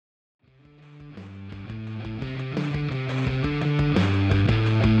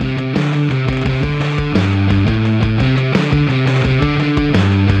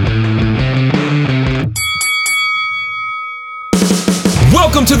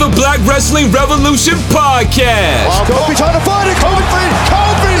the Black Wrestling Revolution Podcast. Kofi trying to find it. Kofi!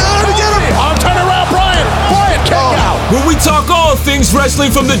 Let me get him! I'll turn around, Brian kick out. Where we talk all things wrestling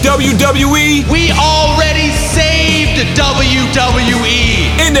from the WWE. We already saved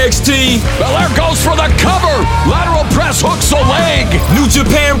WWE. NXT. Belair goes for the cover. Lateral press hooks a leg. New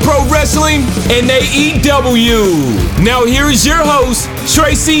Japan Pro Wrestling. And AEW. Now here is your host,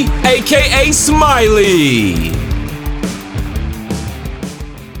 Tracy, a.k.a. Smiley.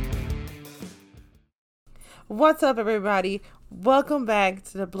 What's up, everybody? Welcome back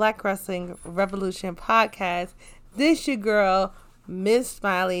to the Black Wrestling Revolution Podcast. This your girl, Miss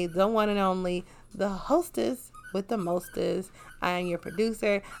Smiley, the one and only, the hostess with the mostest. I am your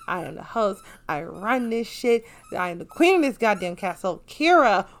producer. I am the host. I run this shit. I am the queen of this goddamn castle.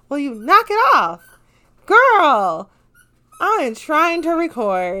 Kira, will you knock it off? Girl, I am trying to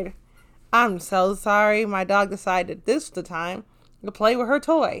record. I'm so sorry. My dog decided this was the time to play with her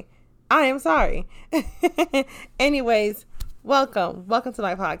toy. I am sorry. Anyways, welcome to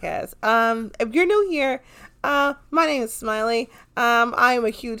my podcast. If you're new here, my name is Smiley. I am a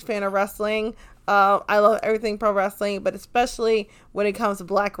huge fan of wrestling. I love everything pro wrestling, but especially when it comes to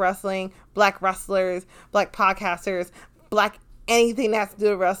black wrestling, black wrestlers, black podcasters, black anything that's to do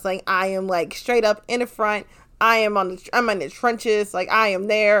with wrestling. I am like straight up in the front. I'm in the trenches. Like, I am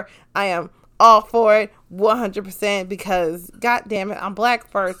there. I am all for it 100% because god damn it, I'm Black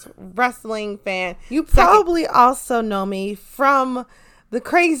First Wrestling fan. You probably also know me from the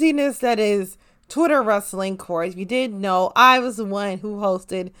craziness that is Twitter Wrestling Court. If you didn't know, I was the one who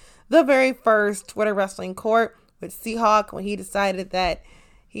hosted the very first Twitter Wrestling Court with Seahawk when he decided that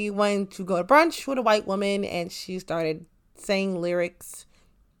he wanted to go to brunch with a white woman and she started saying lyrics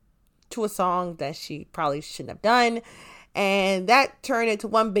to a song that she probably shouldn't have done. And that turned into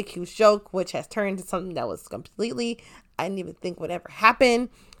one big huge joke, which has turned into something that was completely, I didn't even think would ever happen.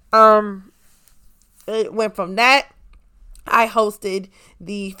 It went from that. I hosted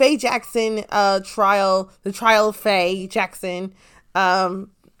the Faye Jackson trial, the trial of Faye Jackson,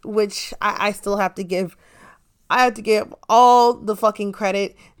 which I still have to give. I have to give all the fucking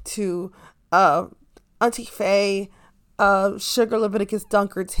credit to Auntie Faye, Sugar Leviticus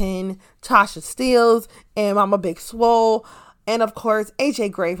Dunkerton, Tasha Steeles, and Mama Big Swole, and of course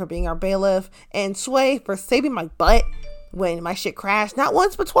AJ Gray for being our bailiff, and Sway for saving my butt when my shit crashed, not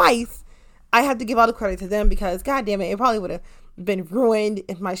once but twice. I have to give all the credit to them because god damn it probably would have been ruined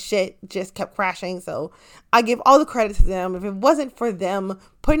if my shit just kept crashing. So I give all the credit to them. If it wasn't for them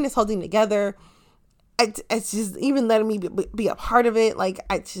putting this whole thing together, it's just even letting me be a part of it, like,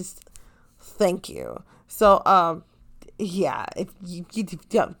 I just thank you. So yeah, if you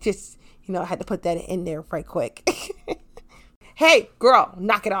just, I had to put that in there right quick. Hey, girl,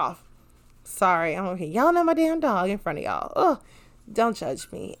 knock it off. Sorry, I'm over here yelling at my damn dog in front of y'all. Ugh, don't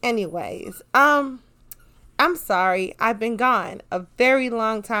judge me. Anyways, I'm sorry. I've been gone a very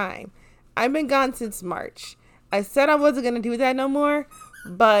long time. I've been gone since March. I said I wasn't going to do that no more,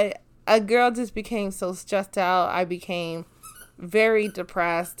 but a girl just became so stressed out. I became very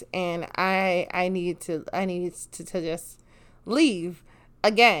depressed, and I needed to just leave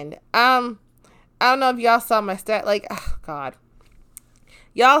again. I don't know if y'all saw my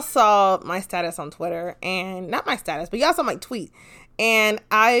y'all saw my status on Twitter, and not my status, but y'all saw my tweet, and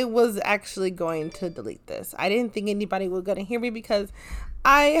I was actually going to delete this. I didn't think anybody was going to hear me because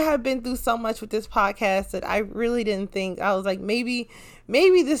I have been through so much with this podcast that I really didn't think. I was like, maybe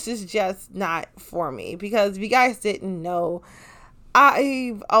this is just not for me, because if you guys didn't know,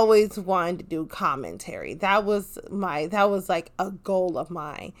 I've always wanted to do commentary. That was like a goal of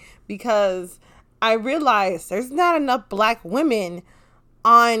mine, because I realized there's not enough black women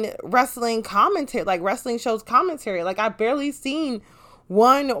on wrestling commentary, like wrestling shows commentary. Like, I barely seen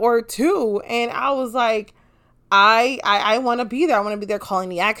one or two, and I was like, I want to be there. I want to be there calling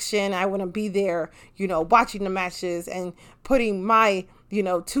the action. I want to be there, watching the matches and putting my,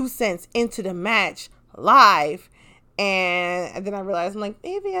 2 cents into the match live. And then I realized, I'm like,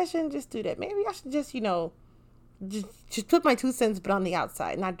 maybe I shouldn't just do that. Maybe I should just, just put my 2 cents, but on the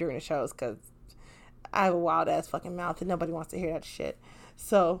outside, not during the shows, because I have a wild ass fucking mouth and nobody wants to hear that shit.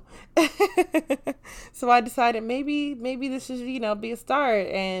 So, so I decided maybe this should, be a start.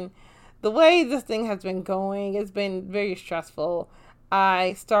 And the way this thing has been going, it's been very stressful.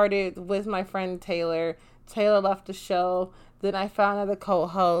 I started with my friend Taylor. Taylor left the show. Then I found another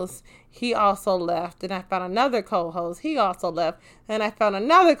co-host. He also left. Then I found another co-host. He also left. Then I found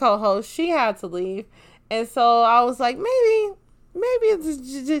another co-host. She had to leave. And so I was like, maybe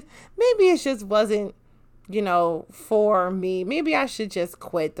it just wasn't, for me. Maybe I should just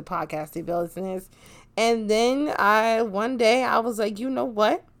quit the podcasting business. And then one day I was like, you know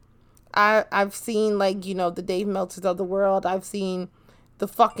what? I've seen, like, you know, the Dave Meltzers of the world. I've seen the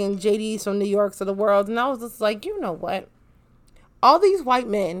fucking JDs from New York of the world. And I was just like, you know what? All these white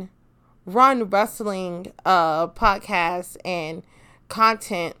men run wrestling podcasts and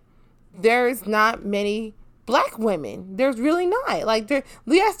content. There's not many black women. There's really not. Like,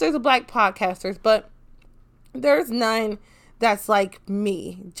 yes, there's a black podcasters, but there's none that's like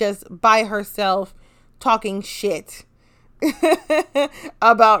me, just by herself talking shit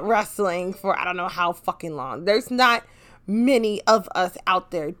about wrestling for I don't know how fucking long. There's not many of us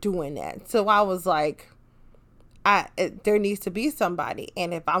out there doing that. So I was like, there needs to be somebody,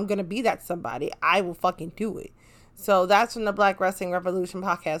 and if I'm gonna be that somebody, I will fucking do it. So that's when the Black Wrestling Revolution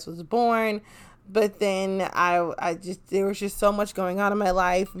podcast was born. But then there was just so much going on in my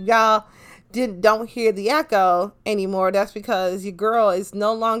life. Y'all don't hear the echo anymore. That's because your girl is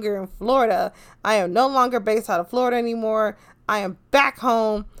no longer in Florida. I am no longer based out of Florida anymore. I am back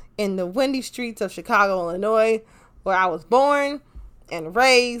home in the windy streets of Chicago, Illinois, where I was born and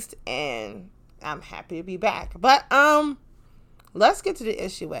raised, and I'm happy to be back. But let's get to the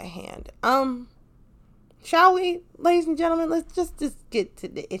issue at hand. Shall we, ladies and gentlemen? Let's just get to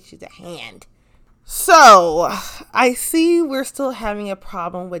the issues at hand. So, I see we're still having a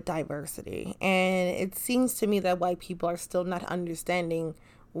problem with diversity, and it seems to me that white people are still not understanding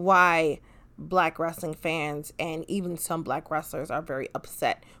why black wrestling fans and even some black wrestlers are very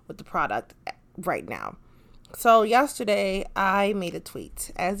upset with the product right now. So, yesterday, I made a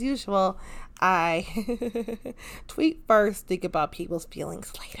tweet. As usual, I tweet first, think about people's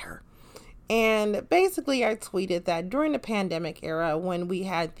feelings later. And basically, I tweeted that during the pandemic era, when we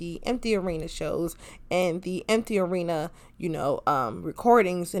had the empty arena shows and the empty arena,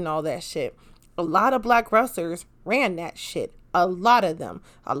 recordings and all that shit, a lot of black wrestlers ran that shit. A lot of them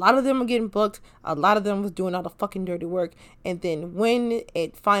were getting booked. A lot of them was doing all the fucking dirty work. And then when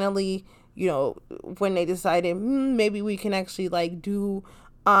it finally, when they decided maybe we can actually like do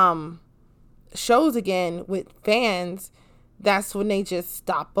shows again with fans, that's when they just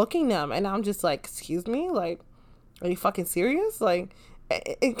stopped booking them. And I'm just like, excuse me? Like, are you fucking serious? Like,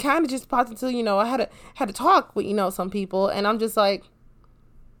 it kind of just popped into, I had to talk with, some people. And I'm just like,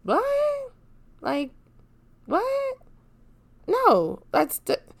 what? Like, what? No,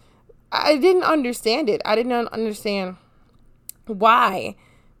 I didn't understand it. I didn't understand why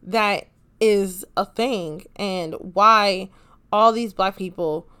that is a thing and why all these black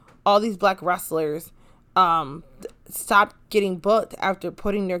people, all these black wrestlers, stopped getting booked after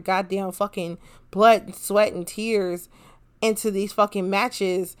putting their goddamn fucking blood, sweat, and tears into these fucking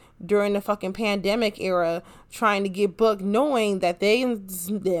matches during the fucking pandemic era, trying to get booked, knowing that they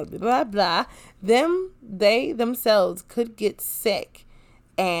themselves could get sick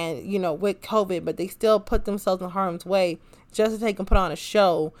and, with COVID, but they still put themselves in harm's way just so they can put on a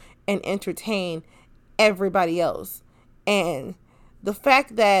show and entertain everybody else. And the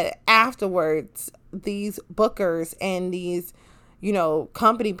fact that afterwards, these bookers and these,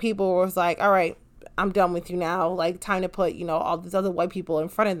 company people was like, all right, I'm done with you now. Like, time to put, all these other white people in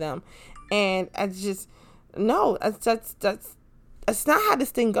front of them. And I just, no, that's not how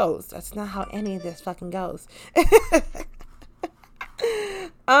this thing goes. That's not how any of this fucking goes.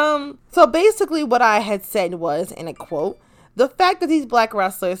 So basically what I had said was, in a quote, the fact that these black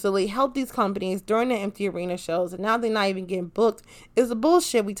wrestlers really helped these companies during the empty arena shows and now they're not even getting booked is the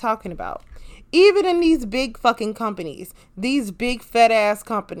bullshit we talking about. Even in these big fucking companies, these big fat ass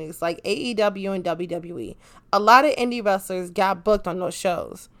companies like AEW and WWE, a lot of indie wrestlers got booked on those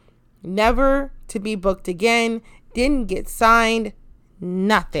shows. Never to be booked again, didn't get signed,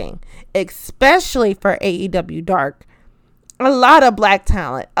 nothing. Especially for AEW Dark. A lot of black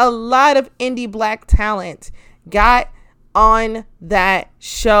talent, a lot of indie black talent got on that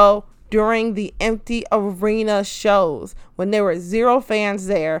show during the empty arena shows when there were zero fans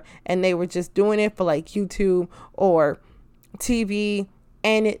there and they were just doing it for like YouTube or TV,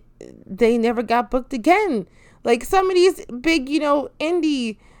 and they never got booked again. Like some of these big,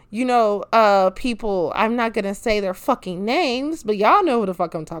 indie, people, I'm not going to say their fucking names, but y'all know who the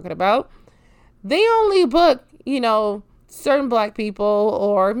fuck I'm talking about. They only book, certain black people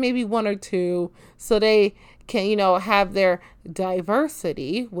or maybe one or two so they can, have their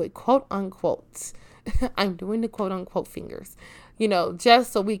diversity with quote unquote. I'm doing the quote unquote fingers,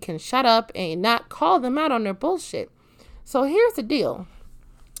 just so we can shut up and not call them out on their bullshit. So here's the deal.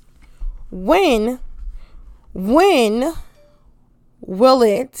 When will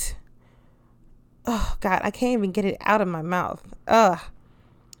it, oh God, I can't even get it out of my mouth.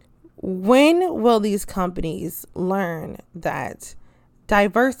 When will these companies learn that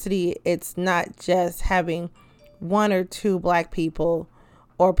diversity, it's not just having one or two black people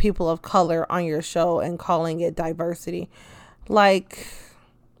or people of color on your show and calling it diversity. Like,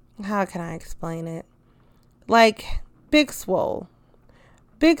 how can I explain it? Like, Big Swole.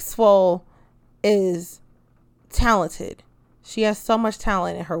 Big Swole is talented. She has so much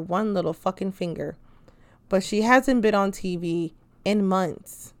talent in her one little fucking finger. But she hasn't been on TV in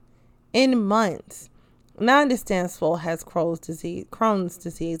months. And I understand Swole has Crohn's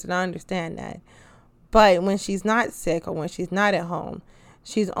disease, and I understand that. But when she's not sick or when she's not at home,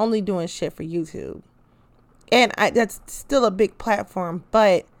 she's only doing shit for YouTube. And that's still a big platform,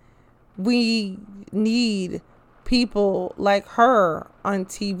 but we need people like her on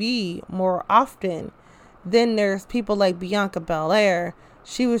TV more often. Then there's people like Bianca Belair.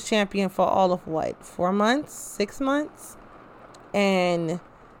 She was champion for all of 4 months, 6 months? And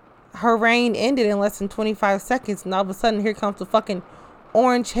her reign ended in less than 25 seconds. And all of a sudden, here comes the fucking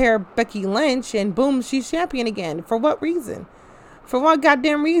orange hair Becky Lynch. And boom, she's champion again. For what reason? For what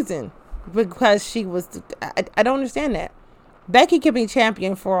goddamn reason? Because she was... I don't understand that. Becky can be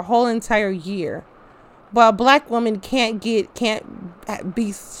champion for a whole entire year. But a black woman can't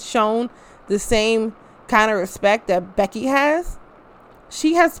be shown the same kind of respect that Becky has.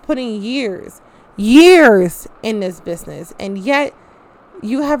 She has put in years in this business, and yet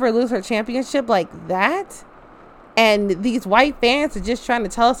you have her lose her championship like that. And these white fans are just trying to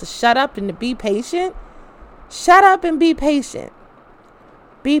tell us to shut up and to be patient. Shut up and be patient.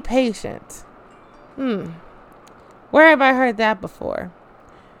 Be patient. Where have I heard that before?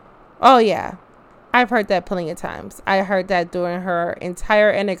 Oh yeah, I've heard that plenty of times. I heard that during her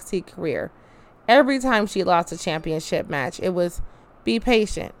entire NXT career. Every time she lost a championship match, it was, be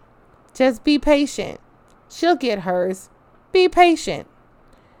patient. Just be patient. She'll get hers. Be patient.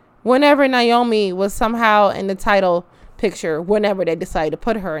 Whenever Naomi was somehow in the title picture, whenever they decided to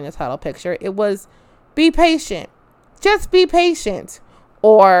put her in the title picture, it was, be patient. Just be patient.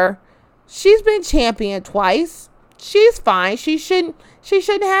 Or, she's been champion twice. She's fine. She shouldn't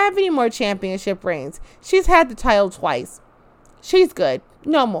have any more championship reigns. She's had the title twice. She's good.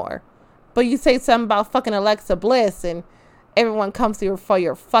 No more. But you say something about fucking Alexa Bliss and everyone comes to you for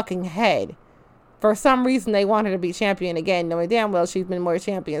your fucking head. For some reason, they want her to be champion again, knowing damn well she's been more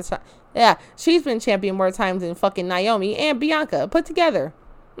champion. Yeah, she's been champion more times than fucking Naomi and Bianca put together.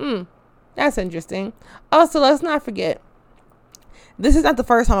 That's interesting. Also, let's not forget, this is not the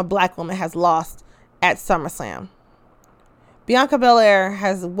first time a black woman has lost at SummerSlam. Bianca Belair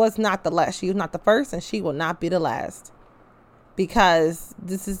was not the last. She was not the first, and she will not be the last. Because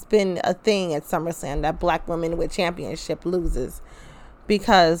this has been a thing at SummerSlam that black women with championship loses.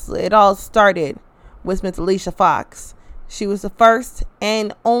 Because it all started with Miss Alicia Fox. She was the first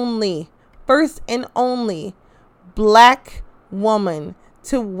and only black woman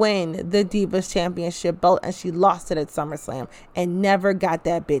to win the Divas Championship belt, and she lost it at SummerSlam and never got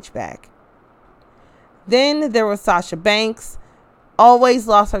that bitch back. Then there was Sasha Banks, always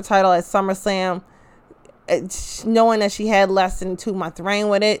lost her title at SummerSlam, knowing that she had less than 2-month reign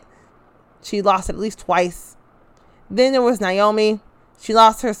with it. She lost it at least twice. Then there was Naomi. She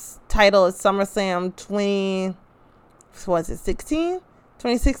lost her title at SummerSlam 2016,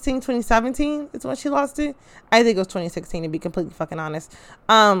 2017 is when she lost it. I think it was 2016 to be completely fucking honest.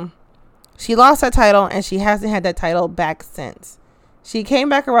 She lost that title and she hasn't had that title back since. She came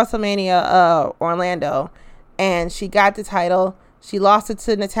back at WrestleMania Orlando and she got the title. She lost it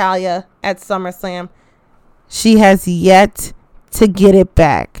to Natalya at SummerSlam. She has yet to get it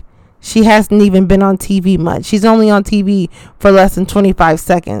back. She hasn't even been on TV much. She's only on TV for less than 25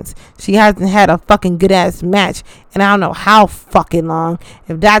 seconds. She hasn't had a fucking good ass match. And I don't know how fucking long.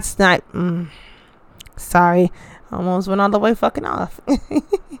 If that's not... sorry. Almost went all the way fucking off.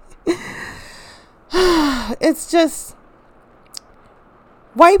 It's just...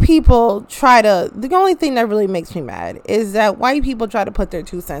 white people try to... The only thing that really makes me mad is that white people try to put their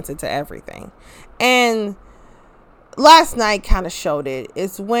 2 cents into everything. And... last night kind of showed it.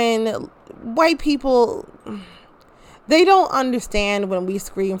 It's when white people, they don't understand when we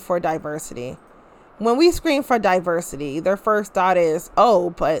scream for diversity. When we scream for diversity, their first thought is,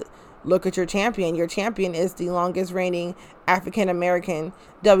 oh, but look at your champion. Your champion is the longest reigning African-American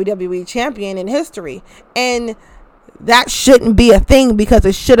WWE champion in history. And that shouldn't be a thing because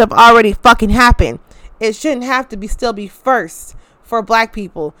it should have already fucking happened. It shouldn't have to still be first for black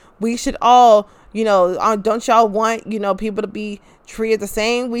people. We should all... don't y'all want, people to be treated the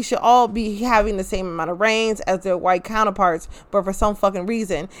same? We should all be having the same amount of reigns as their white counterparts, but for some fucking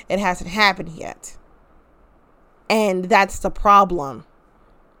reason, it hasn't happened yet. And that's the problem.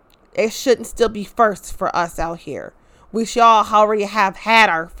 It shouldn't still be first for us out here. We should all already have had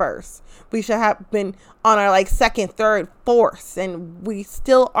our first. We should have been on our like second, third, fourth, and we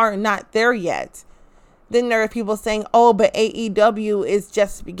still are not there yet. Then there are people saying, "Oh, but AEW is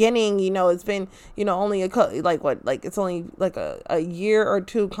just beginning. You know, it's been, you know, only it's only like a year or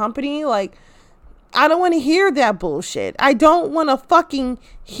two company." Like, I don't want to hear that bullshit. I don't want to fucking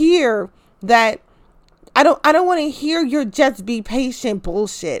hear that. I don't want to hear your just be patient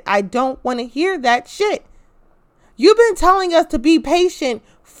bullshit. I don't want to hear that shit. You've been telling us to be patient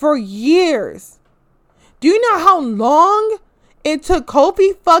for years. Do you know how long it took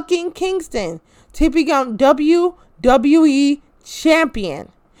Kofi fucking Kingston to become WWE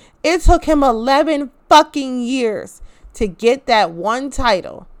champion? It took him 11 fucking years to get that one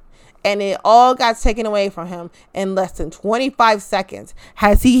title. And it all got taken away from him in less than 25 seconds.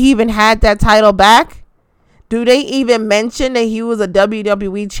 Has he even had that title back? Do they even mention that he was a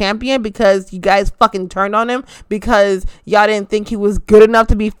WWE champion because you guys fucking turned on him? Because y'all didn't think he was good enough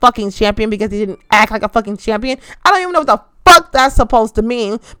to be fucking champion because he didn't act like a fucking champion? I don't even know what the fuck that's supposed to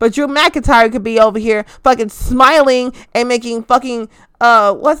mean. But Drew McIntyre could be over here fucking smiling and making fucking,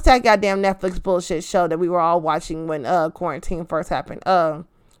 what's that goddamn Netflix bullshit show that we were all watching when quarantine first happened?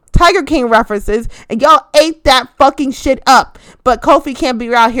 Tiger King references, and y'all ate that fucking shit up. But Kofi can't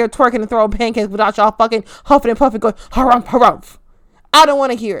be out here twerking and throwing pancakes without y'all fucking huffing and puffing going, harumph, harumph. I don't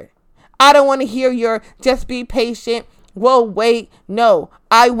want to hear it. I don't want to hear your just be patient. Whoa, wait. No,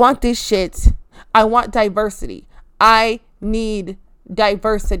 I want this shit. I want diversity. I need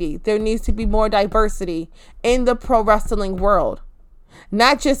diversity. There needs to be more diversity in the pro wrestling world.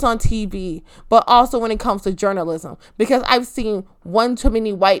 Not just on TV, but also when it comes to journalism. Because I've seen one too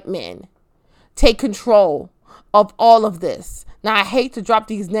many white men take control of all of this. Now, I hate to drop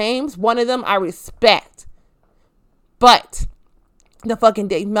these names. One of them I respect. But the fucking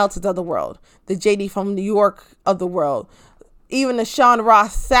Dave Meltzers of the world. The JD from New York of the world. Even the Sean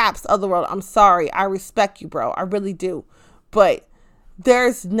Ross Sapps of the world. I'm sorry. I respect you, bro. I really do. But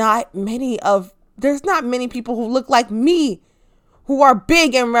there's not many people who look like me who are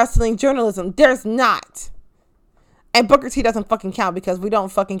big in wrestling journalism. There's not. And Booker T doesn't fucking count because we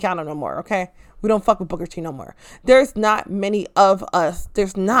don't fucking count him no more, okay? We don't fuck with Booker T no more. There's not many of us.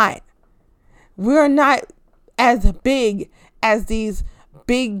 There's not. We're not as big as these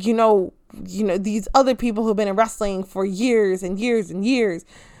big, these other people who've been in wrestling for years and years and years.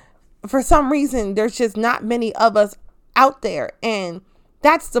 For some reason, there's just not many of us out there. And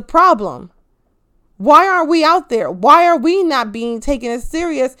that's the problem. Why aren't we out there? Why are we not being taken as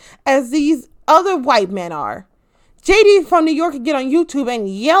serious as these other white men are? JD from New York can get on YouTube and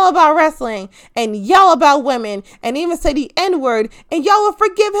yell about wrestling and yell about women and even say the N-word, and y'all will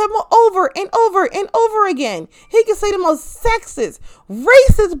forgive him over and over and over again. He can say the most sexist,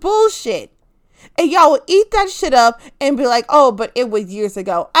 racist bullshit, and y'all will eat that shit up and be like, "Oh, but it was years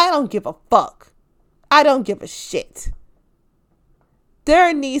ago." I don't give a fuck. I don't give a shit.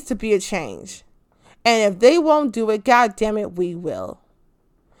 There needs to be a change. And if they won't do it, God damn it, we will.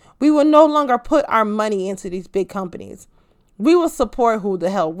 We will no longer put our money into these big companies. We will support who the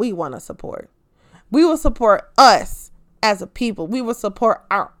hell we want to support. We will support us as a people. We will support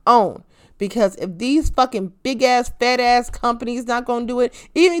our own. Because if these fucking big ass, fat ass companies not going to do it,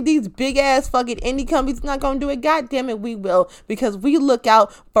 even these big ass fucking indie companies not going to do it, God damn it, we will. Because we look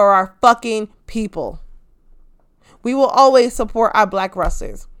out for our fucking people. We will always support our black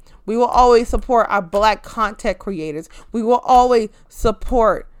wrestlers. We will always support our black content creators. We will always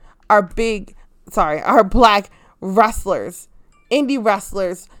support our black wrestlers, indie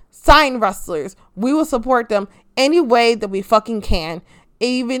wrestlers, sign wrestlers. We will support them any way that we fucking can,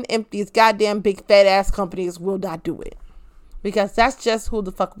 even if these goddamn big fat ass companies will not do it. Because that's just who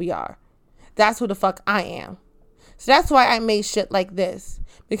the fuck we are. That's who the fuck I am. So that's why I made shit like this.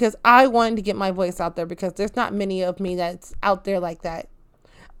 Because I wanted to get my voice out there, because there's not many of me that's out there like that.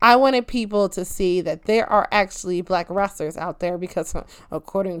 I wanted people to see that there are actually black wrestlers out there, because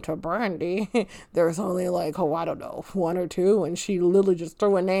according to Brandy, there's only like, I don't know, one or two. And she literally just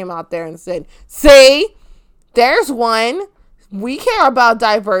threw a name out there and said, "See, there's one. We care about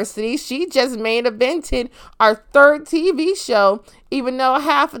diversity. She just main evented our third TV show, even though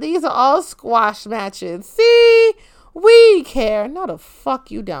half of these are all squash matches. See, we care." No, the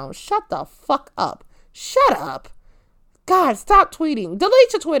fuck you don't. Shut the fuck up. Shut up. God, stop tweeting.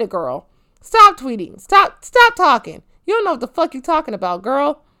 Delete your Twitter, girl. Stop tweeting. Stop talking. You don't know what the fuck you're talking about,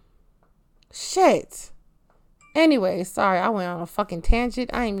 girl. Shit. Anyway, sorry, I went on a fucking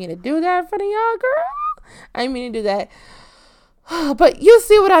tangent. I ain't mean to do that in front of y'all, girl. I ain't mean to do that. But you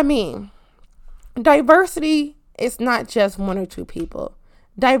see what I mean. Diversity is not just one or two people.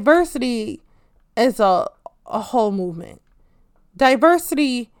 Diversity is a a whole movement.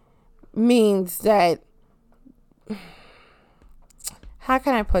 Diversity means that, how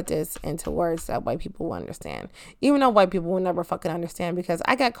can I put this into words that white people will understand? Even though white people will never fucking understand, because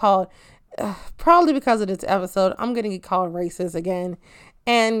I got called, probably because of this episode, I'm going to get called racist again.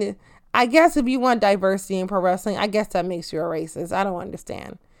 And I guess if you want diversity in pro wrestling, I guess that makes you a racist. I don't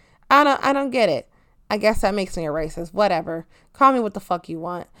understand. I don't get it. I guess that makes me a racist. Whatever. Call me what the fuck you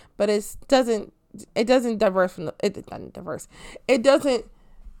want. But it doesn't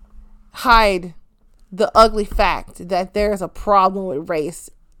hide the ugly fact that there's a problem with race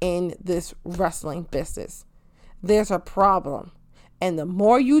in this wrestling business. There's a problem. And the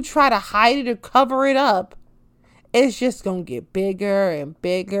more you try to hide it or cover it up, it's just going to get bigger and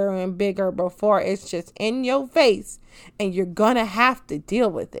bigger and bigger before it's just in your face. And you're going to have to deal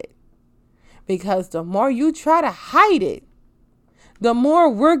with it. Because the more you try to hide it, the more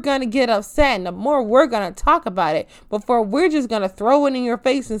we're going to get upset and the more we're going to talk about it before we're just going to throw it in your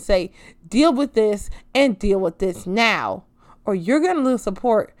face and say, deal with this and deal with this now. Or you're going to lose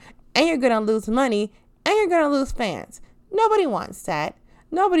support and you're going to lose money and you're going to lose fans. Nobody wants that.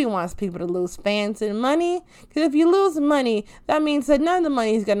 Nobody wants people to lose fans and money. Because if you lose money, that means that none of the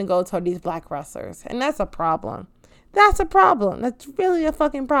money is going to go toward these black wrestlers. And that's a problem. That's a problem. That's really a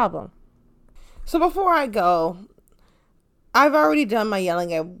fucking problem. So before I go, I've already done my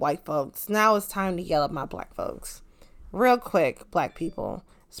yelling at white folks. Now it's time to yell at my black folks. Real quick, black people.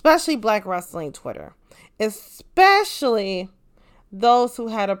 Especially Black Wrestling Twitter. Especially those who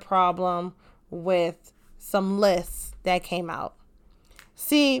had a problem with some lists that came out.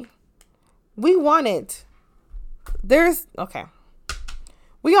 See, we wanted... Okay.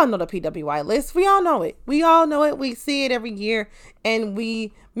 We all know the PWI list. We all know it. We all know it. We see it every year. And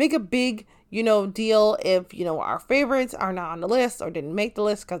we make a big... deal if, our favorites are not on the list or didn't make the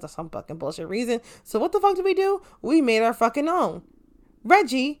list because of some fucking bullshit reason. So what the fuck did we do? We made our fucking own.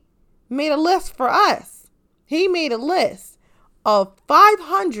 Reggie made a list for us. He made a list of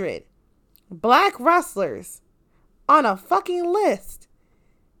 500 black wrestlers on a fucking list.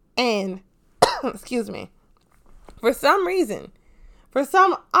 And, excuse me, for some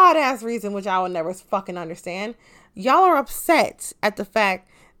odd ass reason, which I will never fucking understand, y'all are upset at the fact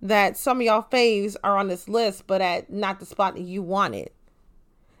that some of y'all faves are on this list, but at not the spot that you wanted.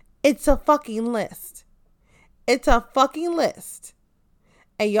 It's a fucking list. It's a fucking list.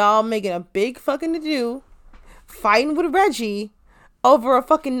 And y'all making a big fucking to-do, fighting with Reggie over a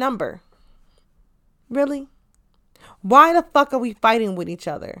fucking number. Really? Why the fuck are we fighting with each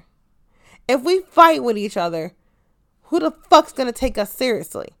other? If we fight with each other, who the fuck's gonna take us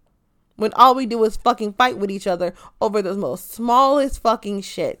seriously? When all we do is fucking fight with each other over the most smallest fucking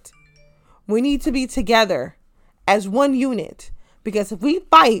shit. We need to be together as one unit. Because if we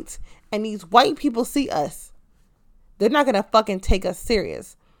fight and these white people see us, they're not going to fucking take us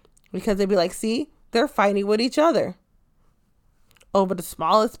serious. Because they'd be like, see, they're fighting with each other over the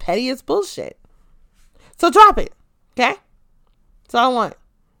smallest, pettiest bullshit. So drop it. Okay? That's all I want.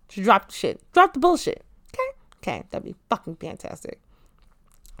 To drop the shit. Drop the bullshit. Okay? Okay. That'd be fucking fantastic.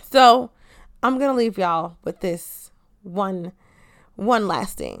 So, I'm going to leave y'all with this one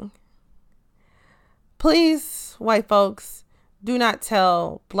last thing. Please, white folks, do not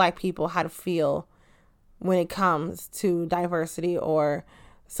tell black people how to feel when it comes to diversity or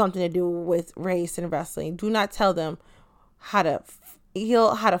something to do with race and wrestling. Do not tell them how to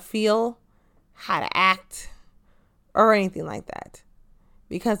feel, how to act, or anything like that.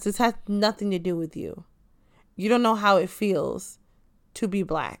 Because this has nothing to do with you. You don't know how it feels to be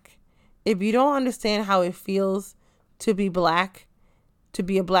black. If you don't understand how it feels to be black, to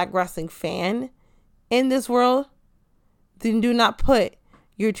be a black wrestling fan in this world, then do not put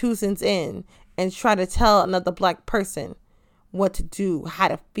your 2 cents in and try to tell another black person what to do, how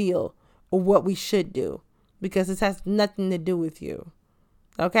to feel, or what we should do, because this has nothing to do with you.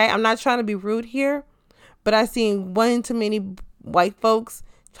 Okay? I'm not trying to be rude here, but I've seen one too many white folks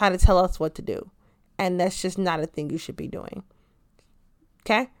try to tell us what to do, and that's just not a thing you should be doing.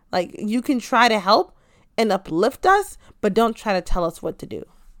 Okay? Like, you can try to help and uplift us, but don't try to tell us what to do,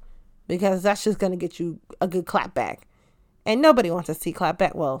 because that's just going to get you a good clap back. And nobody wants to see clap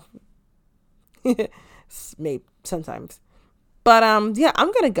back. Well, maybe sometimes. But yeah,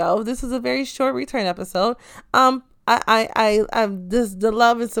 I'm going to go. This is a very short return episode. The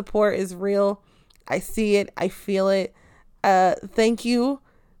love and support is real. I see it. I feel it. Thank you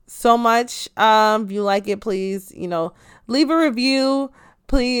so much. If you like it, please, leave a review.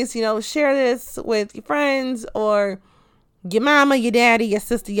 Please, share this with your friends or your mama, your daddy, your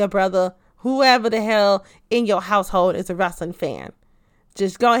sister, your brother, whoever the hell in your household is a wrestling fan.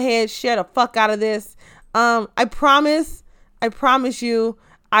 Just go ahead, share the fuck out of this. I promise you,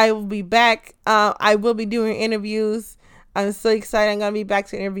 I will be back. I will be doing interviews. I'm so excited. I'm going to be back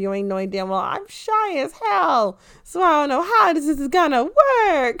to interviewing, knowing damn well I'm shy as hell. So I don't know how this is going to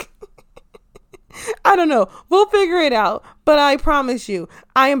work. I don't know. We'll figure it out. But I promise you,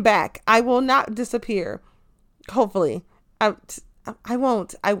 I am back. I will not disappear. Hopefully. I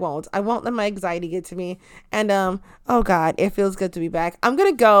won't let my anxiety get to me. And oh God, it feels good to be back. I'm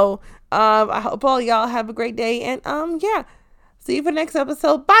gonna go. I hope all y'all have a great day. And yeah. See you for the next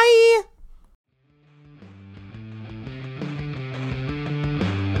episode. Bye.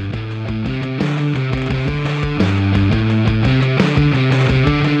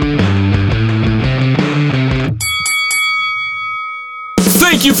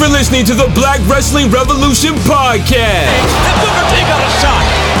 Thank you for listening to the Black Wrestling Revolution podcast. And Booker T got a shot.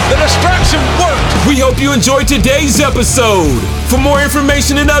 The distraction worked. We hope you enjoyed today's episode. For more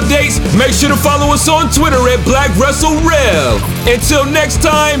information and updates, make sure to follow us on Twitter at BlackWrestleRev. Until next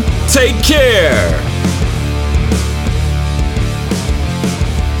time, take care.